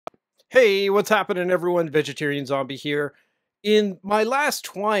Hey, what's happening, everyone? Vegetarian Zombie here. In my last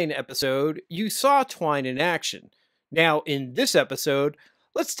Twine episode, you saw Twine in action. Now, in this episode,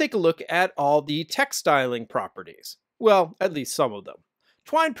 let's take a look at all the text styling properties. Well, at least some of them.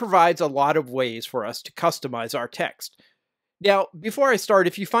 Twine provides a lot of ways for us to customize our text. Now, before I start,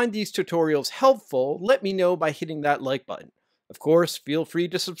 if you find these tutorials helpful, let me know by hitting that like button. Of course, feel free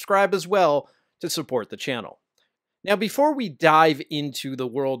to subscribe as well to support the channel. Now, before we dive into the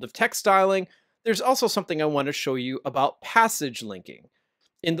world of text styling, there's also something I want to show you about passage linking.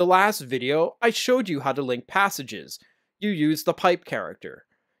 In the last video, I showed you how to link passages. You use the pipe character.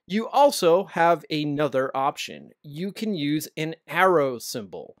 You also have another option. You can use an arrow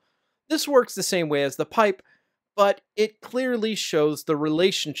symbol. This works the same way as the pipe, but it clearly shows the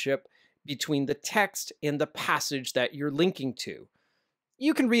relationship between the text and the passage that you're linking to.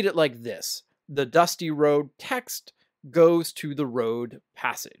 You can read it like this. The dusty road text goes to the road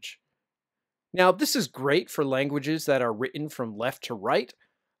passage. Now, this is great for languages that are written from left to right,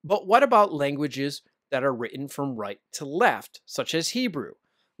 but what about languages that are written from right to left, such as Hebrew?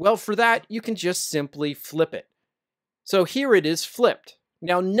 Well, for that, you can just simply flip it. So here it is flipped.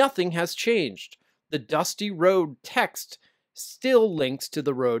 Now, nothing has changed. The dusty road text still links to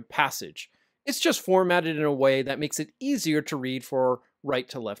the road passage. It's just formatted in a way that makes it easier to read for right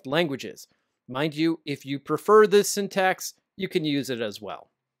to left languages. Mind you, if you prefer this syntax, you can use it as well.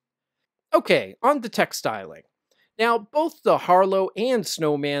 Okay, on to text styling. Now, both the Harlowe and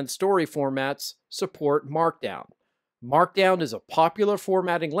Snowman story formats support Markdown. Markdown is a popular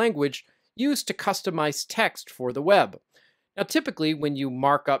formatting language used to customize text for the web. Now, typically, when you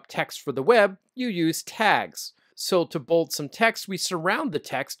mark up text for the web, you use tags. So to bold some text, we surround the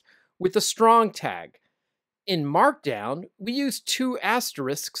text with a strong tag. In Markdown, we use two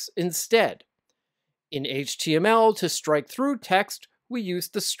asterisks instead. In HTML, to strike through text, we use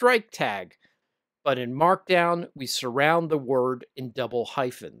the strike tag. But in Markdown, we surround the word in double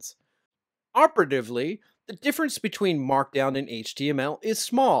hyphens. Operatively, the difference between Markdown and HTML is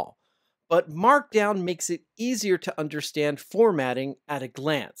small, but Markdown makes it easier to understand formatting at a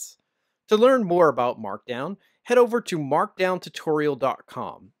glance. To learn more about Markdown, head over to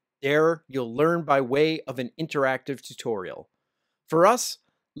markdowntutorial.com. There, you'll learn by way of an interactive tutorial. For us,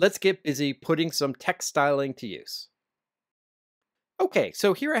 let's get busy putting some text styling to use. Okay,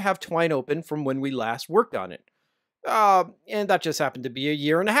 so here I have Twine open from when we last worked on it. And that just happened to be a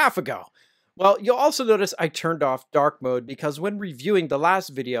year and a half ago. Well, you'll also notice I turned off dark mode because when reviewing the last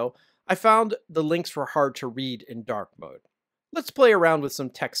video, I found the links were hard to read in dark mode. Let's play around with some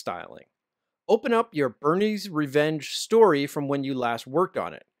text styling. Open up your Bernie's Revenge story from when you last worked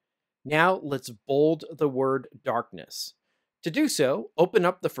on it. Now let's bold the word darkness. To do so, open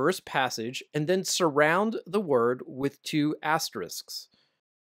up the first passage and then surround the word with two asterisks.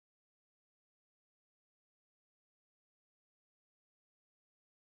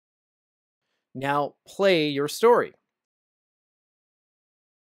 Now play your story.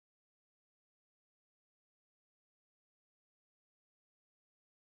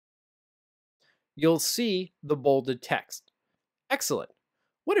 You'll see the bolded text. Excellent.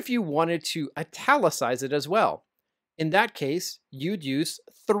 What if you wanted to italicize it as well? In that case, you'd use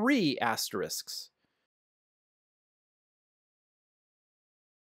three asterisks.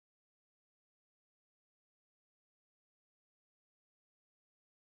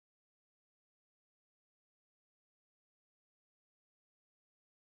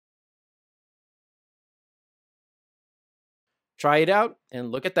 Try it out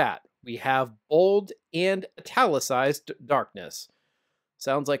and look at that. We have bold and italicized darkness.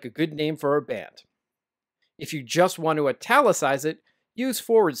 Sounds like a good name for a band. If you just want to italicize it, use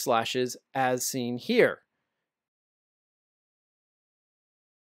forward slashes as seen here.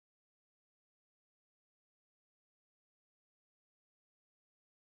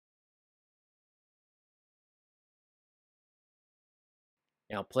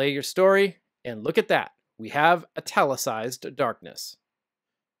 Now play your story and look at that. We have italicized darkness.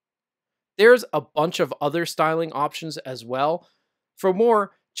 There's a bunch of other styling options as well. For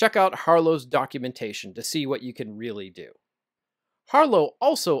more, check out Harlowe's documentation to see what you can really do. Harlowe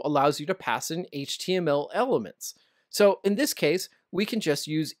also allows you to pass in HTML elements. So in this case, we can just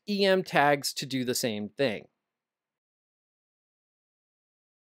use EM tags to do the same thing.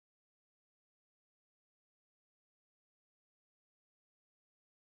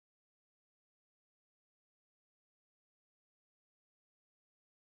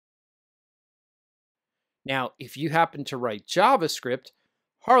 Now, if you happen to write JavaScript,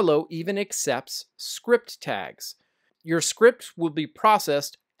 Harlowe even accepts script tags. Your script will be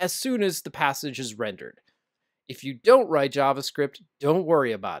processed as soon as the passage is rendered. If you don't write JavaScript, don't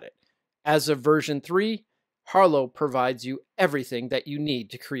worry about it. As of version 3, Harlowe provides you everything that you need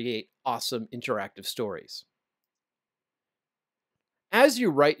to create awesome interactive stories. As you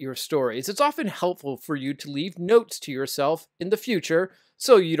write your stories, it's often helpful for you to leave notes to yourself in the future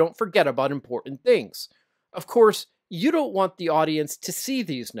so you don't forget about important things. Of course, you don't want the audience to see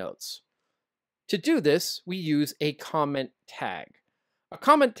these notes. To do this, we use a comment tag. A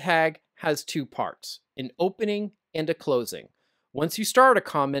comment tag has two parts, an opening and a closing. Once you start a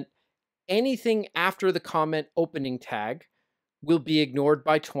comment, anything after the comment opening tag will be ignored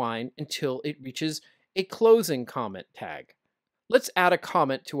by Twine until it reaches a closing comment tag. Let's add a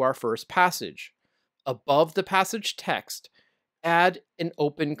comment to our first passage. Above the passage text, add an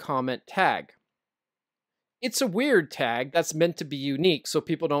open comment tag. It's a weird tag that's meant to be unique so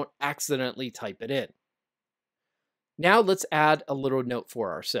people don't accidentally type it in. Now let's add a little note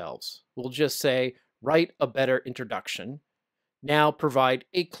for ourselves. We'll just say, write a better introduction. Now provide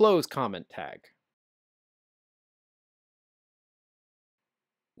a close comment tag.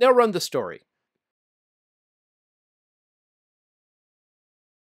 Now run the story.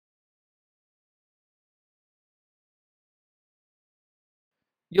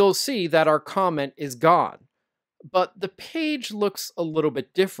 You'll see that our comment is gone, but the page looks a little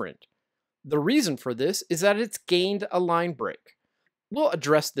bit different. The reason for this is that it's gained a line break. We'll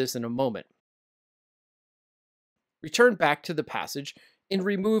address this in a moment. Return back to the passage and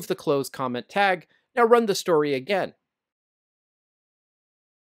remove the close comment tag. Now run the story again.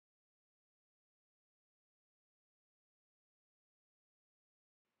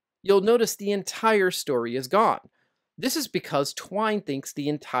 You'll notice the entire story is gone. This is because Twine thinks the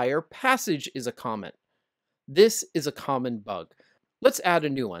entire passage is a comment. This is a common bug. Let's add a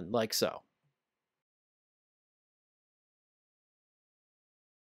new one, like so.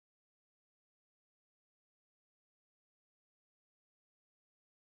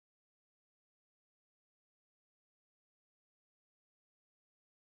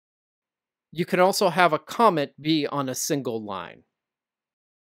 You can also have a comment be on a single line.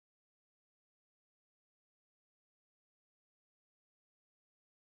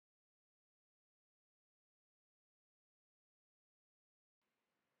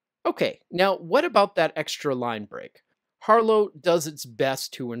 Okay, now what about that extra line break? Harlowe does its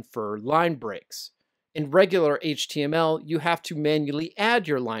best to infer line breaks. In regular HTML, you have to manually add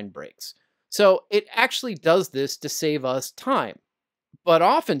your line breaks. So it actually does this to save us time. But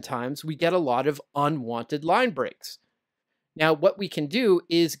oftentimes, we get a lot of unwanted line breaks. Now, what we can do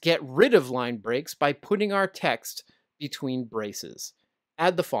is get rid of line breaks by putting our text between braces.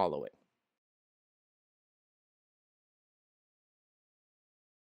 Add the following.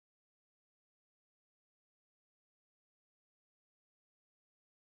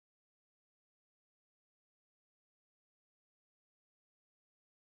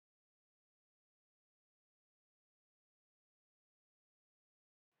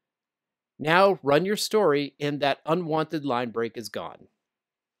 Now run your story and that unwanted line break is gone.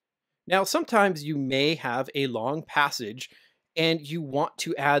 Now, sometimes you may have a long passage and you want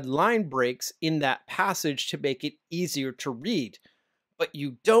to add line breaks in that passage to make it easier to read, but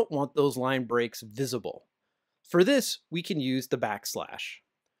you don't want those line breaks visible. For this, we can use the backslash.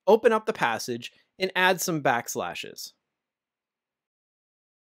 Open up the passage and add some backslashes.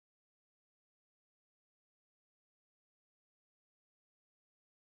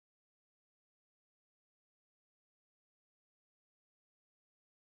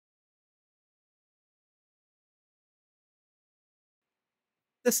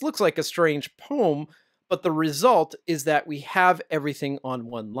 This looks like a strange poem, but the result is that we have everything on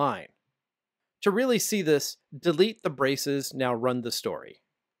one line. To really see this, delete the braces, now run the story.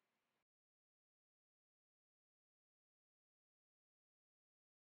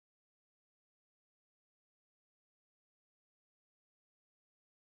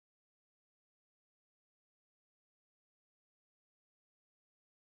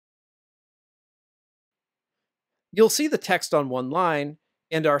 You'll see the text on one line,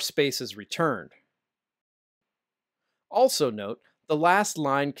 and our space is returned. Also note, the last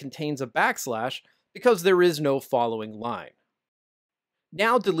line contains a backslash because there is no following line.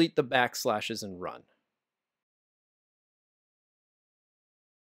 Now delete the backslashes and run.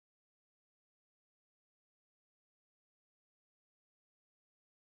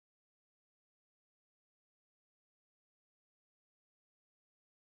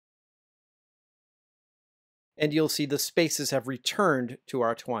 And you'll see the spaces have returned to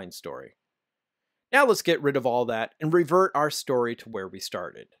our Twine story. Now let's get rid of all that and revert our story to where we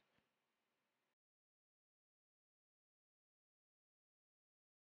started.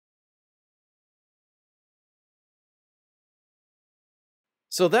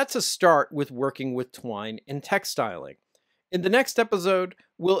 So that's a start with working with Twine and text styling. In the next episode,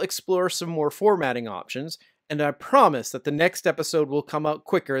 we'll explore some more formatting options, and I promise that the next episode will come out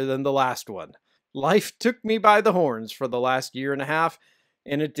quicker than the last one. Life took me by the horns for the last year and a half,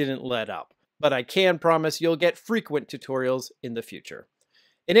 and it didn't let up. But I can promise you'll get frequent tutorials in the future.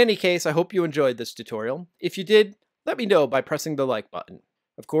 In any case, I hope you enjoyed this tutorial. If you did, let me know by pressing the like button.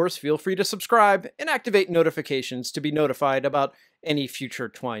 Of course, feel free to subscribe and activate notifications to be notified about any future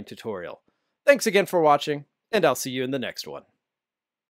Twine tutorial. Thanks again for watching, and I'll see you in the next one.